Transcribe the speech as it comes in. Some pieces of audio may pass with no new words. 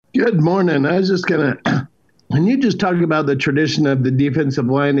Good morning. I was just going to, when you just talk about the tradition of the defensive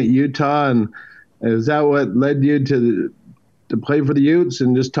line at Utah, and is that what led you to play for the Utes,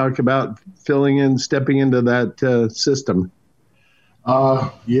 and just talk about filling in, stepping into that system?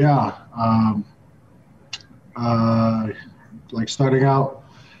 Yeah. Like starting out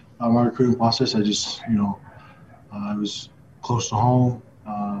my recruiting process, I just, I was close to home.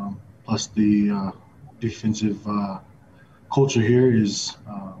 Plus the defensive culture here is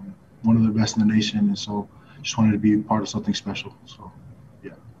one of the best in the nation, and so just wanted to be part of something special. So,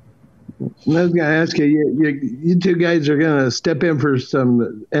 yeah. And I was going to ask you, you two guys are going to step in for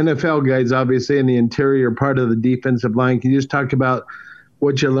some NFL guys, obviously, in the interior part of the defensive line. Can you just talk about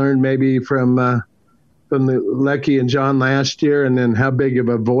what you learned maybe from the Lecky and John last year, and then how big of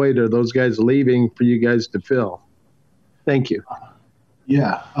a void are those guys leaving for you guys to fill? Thank you.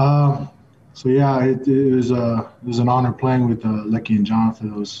 Yeah. It was an honor playing with Lecky and John for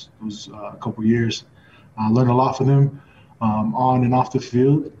those couple years. I learned a lot from them on and off the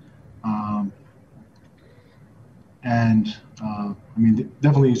field.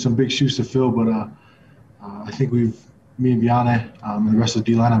 Definitely some big shoes to fill, but I think me and Vianney and the rest of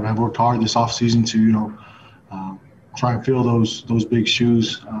the D-line have worked hard this offseason to, try and fill those big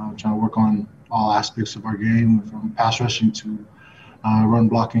shoes, trying to work on all aspects of our game, from pass rushing to run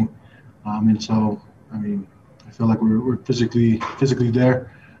blocking. I feel like we're physically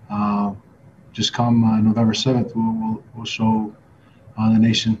there. Just come November 7th, we'll show the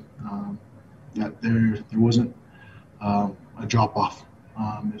nation that there wasn't a drop off,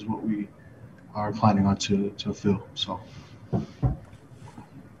 is what we are planning on to fill. So.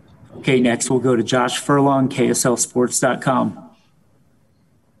 Okay, next we'll go to Josh Furlong, KSLSports.com.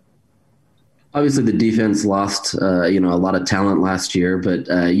 Obviously, the defense lost, a lot of talent last year, but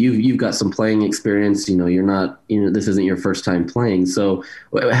you've got some playing experience. You're not, this isn't your first time playing. So,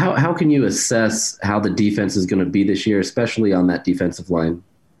 how can you assess how the defense is going to be this year, especially on that defensive line?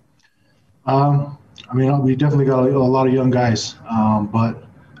 We definitely got a lot of young guys, but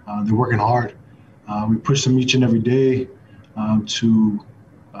they're working hard. We push them each and every day to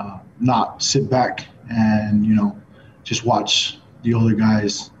not sit back and just watch the older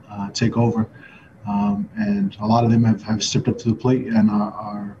guys take over. And a lot of them have stepped up to the plate and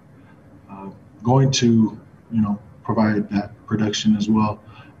are going to, provide that production as well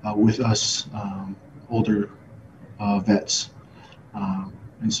with us older vets.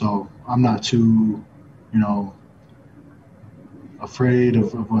 And so I'm not too, afraid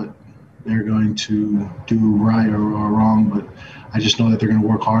of what they're going to do right or wrong, but I just know that they're going to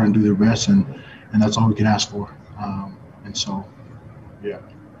work hard and do their best, and that's all we can ask for. Yeah.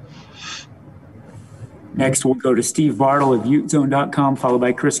 Next, we'll go to Steve Bartle of UteZone.com, followed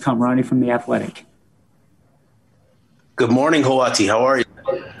by Chris Kamrani from The Athletic. Good morning, Hauati. How are you?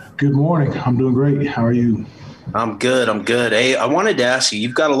 Good morning. I'm doing great. How are you? I'm good. Hey, I wanted to ask you,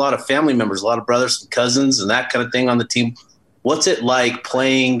 you've got a lot of family members, a lot of brothers and cousins and that kind of thing on the team. What's it like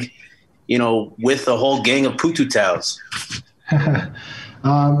playing, with a whole gang of Pututaus? It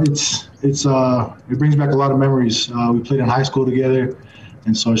brings back a lot of memories. We played in high school together,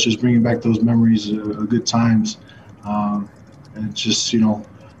 and so it's just bringing back those memories of good times. And it's just,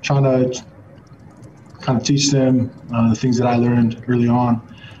 trying to kind of teach them the things that I learned early on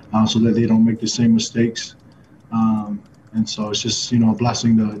so that they don't make the same mistakes. And so it's just, a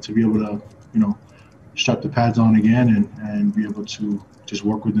blessing to be able to, strap the pads on again and be able to just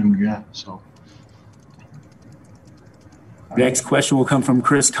work with them again. So. Next question will come from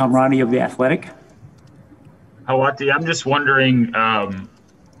Chris Kamrani of The Athletic. Hauati, I'm just wondering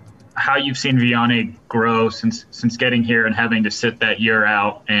how you've seen Vianney grow since getting here and having to sit that year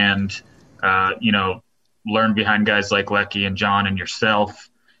out and, learn behind guys like Lecky and John and yourself.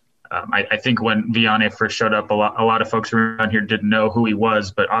 I think when Vianney first showed up, a lot of folks around here didn't know who he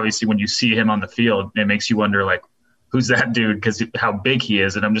was, but obviously when you see him on the field, it makes you wonder, who's that dude? Because how big he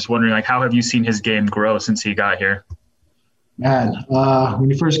is. And I'm just wondering, how have you seen his game grow since he got here? Man, when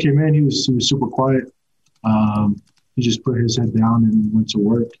he first came in, he was super quiet. He just put his head down and went to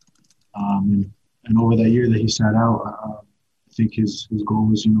work. And over that year that he sat out, I think his goal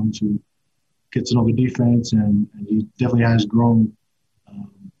was, to get to know the defense, and he definitely has grown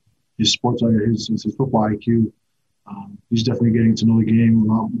his sports, his football IQ. He's definitely getting to know the game a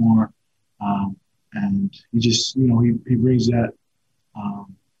lot more. And he just, he brings that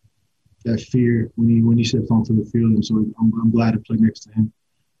fear when he steps onto the field. And so I'm glad to play next to him.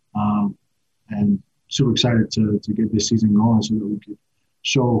 And super excited to get this season going so that we could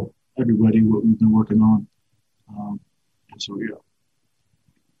show everybody what we've been working on. And so, yeah.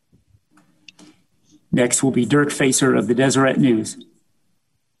 Next will be Dirk Facer of the Deseret News.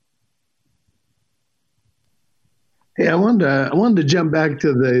 Hey, I wanted to jump back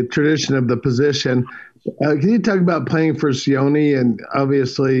to the tradition of the position. Can you talk about playing for Sione? And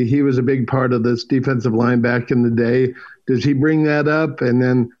obviously, he was a big part of this defensive line back in the day. Does he bring that up? And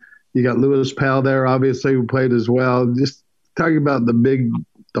then you got Lewis Powell there, obviously, who played as well. Just talk about the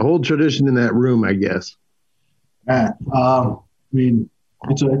whole tradition in that room, I guess. Man, I mean,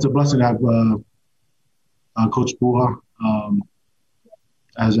 it's a blessing to have Coach Buha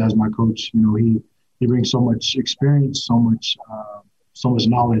as my coach. You know, he brings so much experience, so much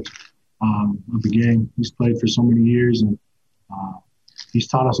knowledge of the game. He's played for so many years, and he's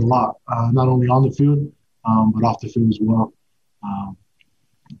taught us a lot, not only on the field, but off the field as well.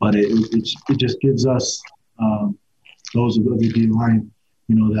 But it just gives us those of the D line,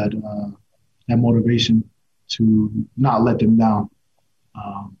 you know, that motivation to not let them down,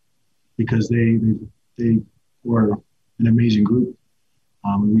 because they were an amazing group.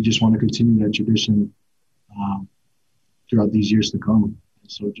 And we just want to continue that tradition throughout these years to come.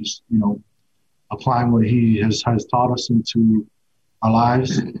 So just, you know, applying what he has taught us into our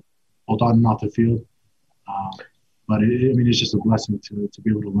lives, both on and off the field. But it's just a blessing to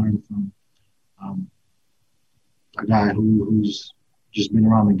be able to learn from a guy who's just been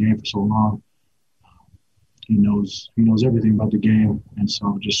around the game for so long. He knows everything about the game, and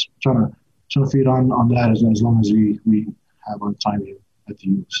so just trying to feed on that as long as we have our time here at the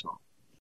U. So.